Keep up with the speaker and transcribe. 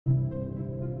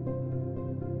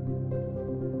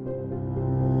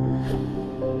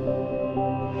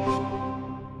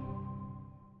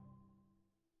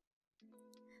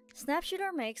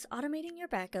SnapShooter makes automating your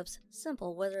backups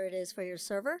simple, whether it is for your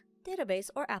server, database,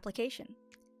 or application.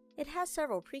 It has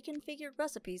several pre-configured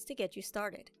recipes to get you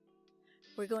started.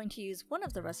 We're going to use one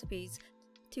of the recipes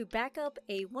to back up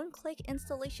a one-click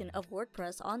installation of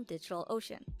WordPress on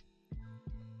DigitalOcean.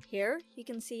 Here, you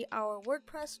can see our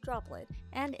WordPress droplet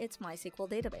and its MySQL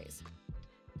database.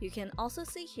 You can also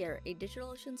see here a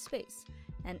DigitalOcean space,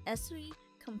 an S3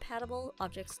 compatible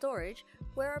object storage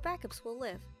where our backups will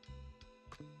live.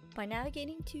 By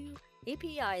navigating to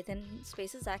API then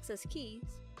Spaces Access Keys,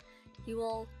 you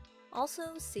will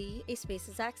also see a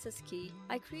Spaces Access Key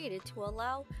I created to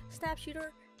allow SnapShooter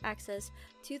access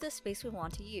to the space we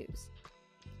want to use.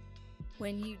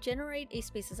 When you generate a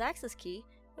Spaces Access Key, it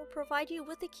will provide you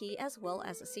with a key as well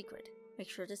as a secret. Make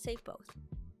sure to save both.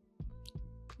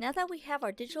 Now that we have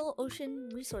our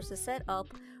DigitalOcean resources set up,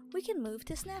 we can move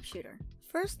to SnapShooter.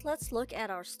 First, let's look at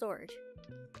our storage.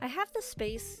 I have the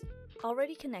space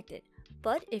already connected,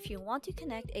 but if you want to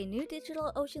connect a new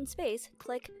DigitalOcean space,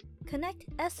 click Connect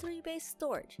S3 Based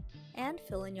Storage and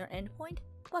fill in your endpoint,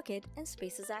 bucket, and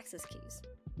Spaces Access keys.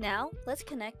 Now, let's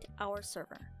connect our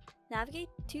server. Navigate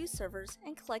to Servers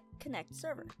and click Connect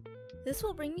Server. This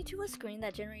will bring you to a screen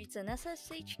that generates an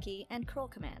SSH key and curl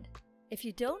command. If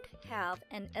you don't have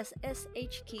an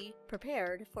SSH key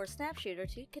prepared for SnapShooter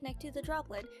to connect to the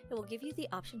droplet, it will give you the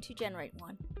option to generate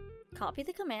one. Copy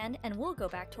the command and we'll go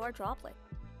back to our droplet.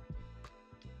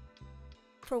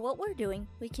 For what we're doing,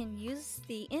 we can use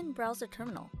the in-browser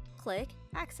terminal. Click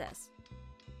Access.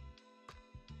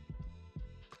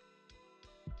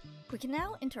 We can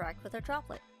now interact with our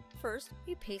droplet. First,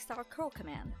 we paste our curl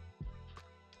command.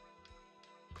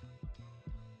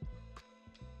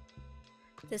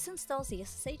 This installs the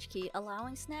SSH key,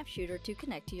 allowing SnapShooter to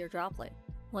connect to your droplet.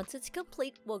 Once it's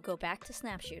complete, we'll go back to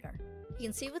SnapShooter. You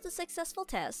can see with the successful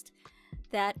test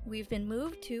that we've been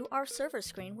moved to our server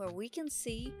screen where we can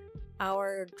see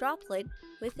our droplet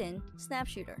within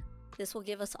SnapShooter. This will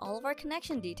give us all of our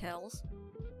connection details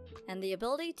and the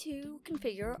ability to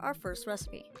configure our first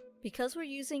recipe. Because we're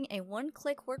using a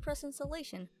one-click WordPress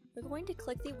installation, we're going to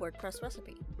click the WordPress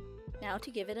recipe. Now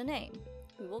to give it a name,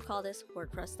 we will call this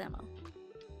WordPress Demo.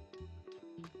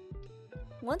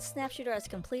 Once SnapShooter has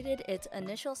completed its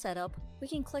initial setup, we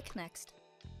can click Next.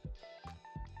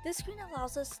 This screen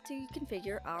allows us to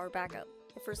configure our backup.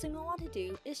 The first thing we want to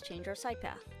do is change our site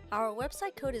path. Our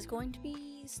website code is going to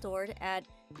be stored at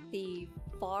the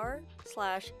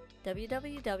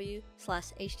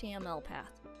var/www/html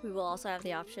path. We will also have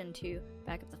the option to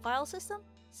back up the file system,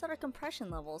 set our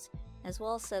compression levels, as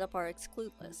well as set up our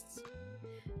exclude lists.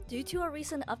 Due to a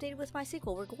recent update with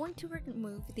MySQL, we're going to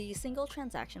remove the single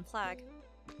transaction flag.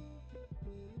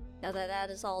 Now that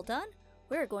that is all done,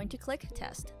 we're going to click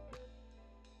Test.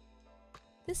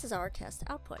 This is our test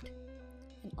output,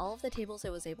 and all of the tables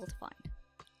it was able to find.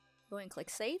 Go and click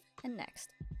Save and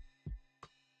Next.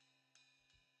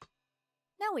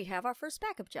 Now we have our first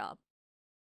backup job.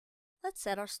 Let's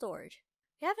set our storage.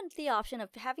 We have the option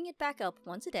of having it back up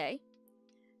once a day,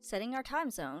 setting our time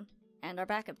zone, and our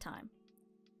backup time.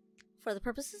 For the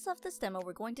purposes of this demo,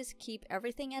 we're going to keep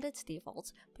everything at its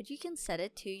defaults, but you can set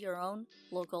it to your own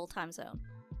local time zone.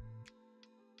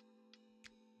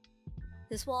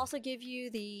 This will also give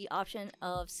you the option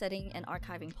of setting an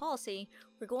archiving policy.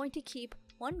 We're going to keep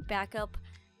one backup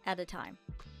at a time.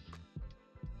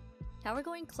 Now we're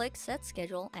going to click Set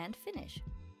Schedule and Finish.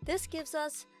 This gives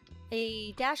us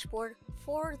a dashboard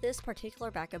for this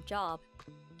particular backup job.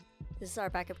 This is our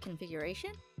backup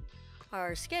configuration,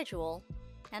 our schedule,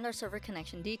 and our server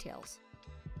connection details.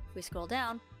 If we scroll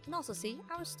down, we can also see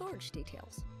our storage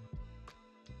details.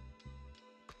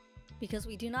 Because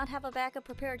we do not have a backup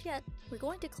prepared yet, we're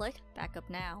going to click Backup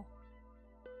Now.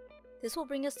 This will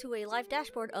bring us to a live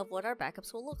dashboard of what our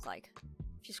backups will look like.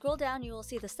 If you scroll down, you will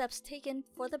see the steps taken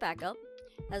for the backup,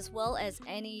 as well as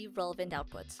any relevant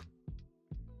outputs.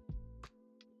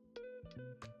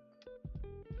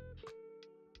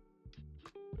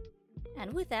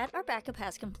 And with that, our backup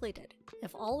has completed.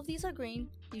 If all of these are green,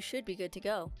 you should be good to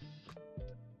go.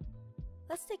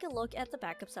 Let's take a look at the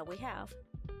backups that we have.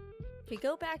 If we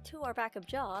go back to our backup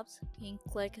jobs, we can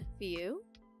click View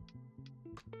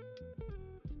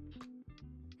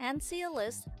and see a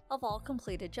list of all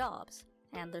completed jobs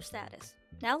and their status.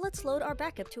 Now let's load our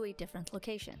backup to a different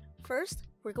location. First,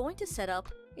 we're going to set up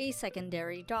a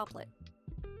secondary droplet.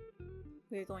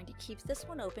 We're going to keep this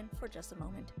one open for just a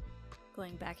moment.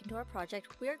 Going back into our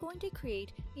project, we are going to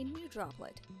create a new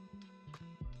droplet.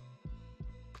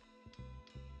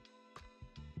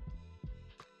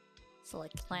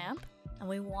 Select Clamp, and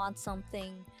we want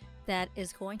something that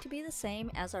is going to be the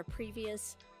same as our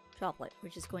previous droplet,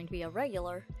 which is going to be a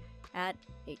regular at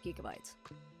 8 gigabytes.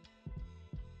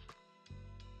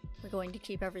 We're going to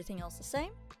keep everything else the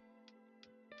same.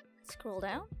 Scroll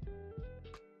down.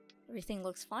 Everything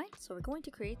looks fine, so we're going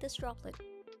to create this droplet.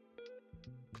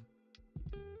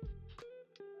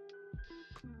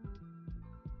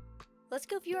 Let's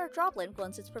go view our droplet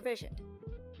once it's provisioned.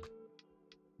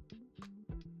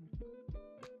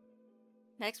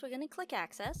 Next, we're going to click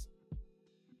Access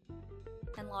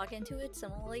and log into it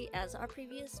similarly as our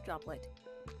previous droplet.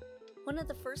 One of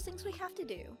the first things we have to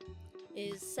do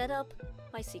is set up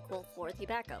MySQL for the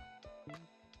backup. I'm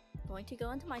going to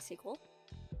go into MySQL,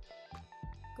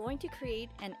 going to create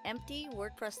an empty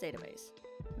WordPress database,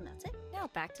 and that's it. Now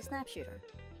back to SnapShooter.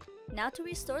 Now to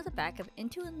restore the backup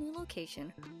into a new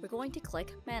location, we're going to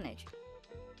click Manage.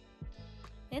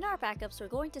 In our backups, we're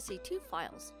going to see two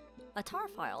files, a tar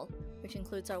file, which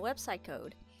includes our website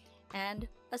code, and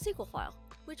a SQL file,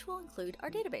 which will include our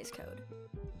database code.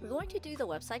 We're going to do the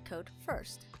website code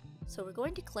first, so we're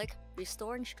going to click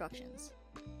Restore Instructions.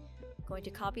 I'm going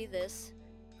to copy this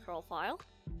curl file,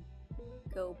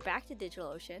 go back to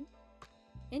DigitalOcean,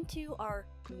 into our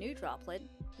new droplet,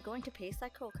 we're going to paste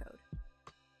that curl code.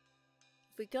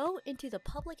 If we go into the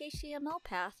public HTML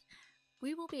path,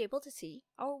 we will be able to see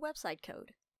our website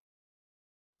code.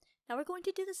 Now we're going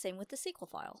to do the same with the SQL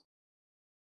file.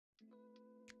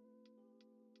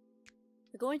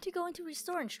 We're going to go into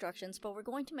Restore Instructions, but we're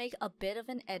going to make a bit of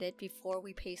an edit before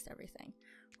we paste everything.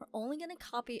 We're only going to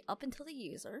copy up until the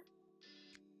user,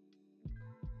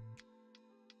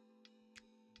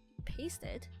 paste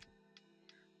it.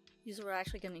 User, we're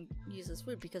actually going to use this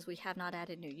word because we have not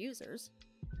added new users.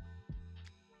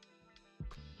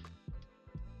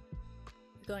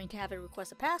 We're going to have it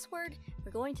request a password.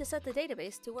 We're going to set the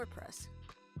database to WordPress.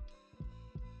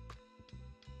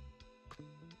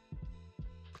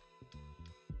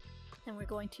 Then we're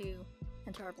going to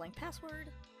enter our blank password.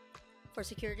 For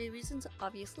security reasons,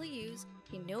 obviously use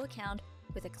a new account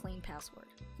with a clean password.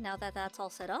 Now that that's all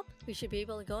set up, we should be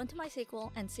able to go into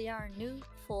MySQL and see our new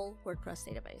full WordPress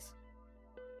database.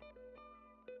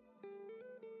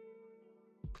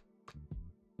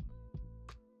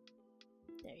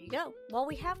 There you go. While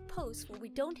we have posts, what we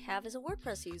don't have is a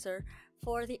WordPress user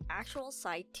for the actual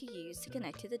site to use to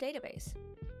connect to the database.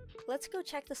 Let's go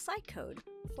check the site code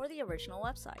for the original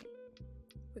website.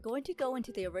 We're going to go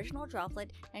into the original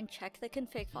droplet and check the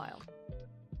config file.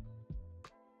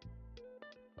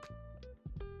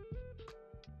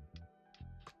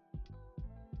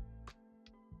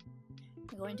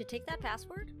 We're going to take that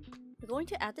password. We're going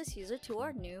to add this user to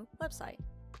our new website.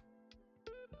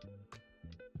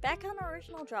 Back on our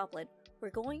original droplet,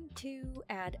 we're going to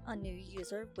add a new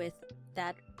user with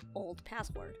that old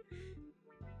password.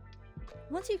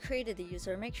 Once you've created the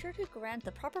user, make sure to grant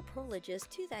the proper privileges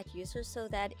to that user so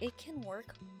that it can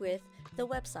work with the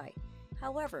website.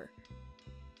 However,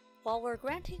 while we're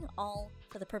granting all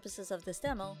for the purposes of this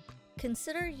demo,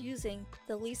 consider using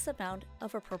the least amount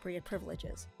of appropriate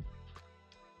privileges.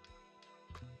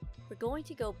 We're going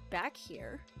to go back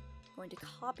here, going to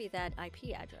copy that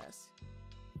IP address,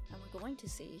 and we're going to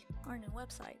see our new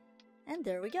website. And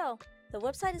there we go! The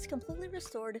website is completely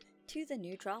restored to the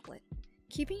new droplet.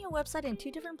 Keeping your website in two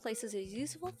different places is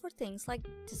useful for things like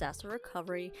disaster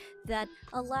recovery that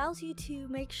allows you to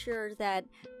make sure that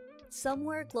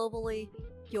somewhere globally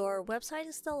your website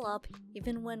is still up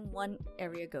even when one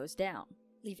area goes down.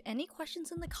 Leave any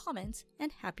questions in the comments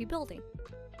and happy building!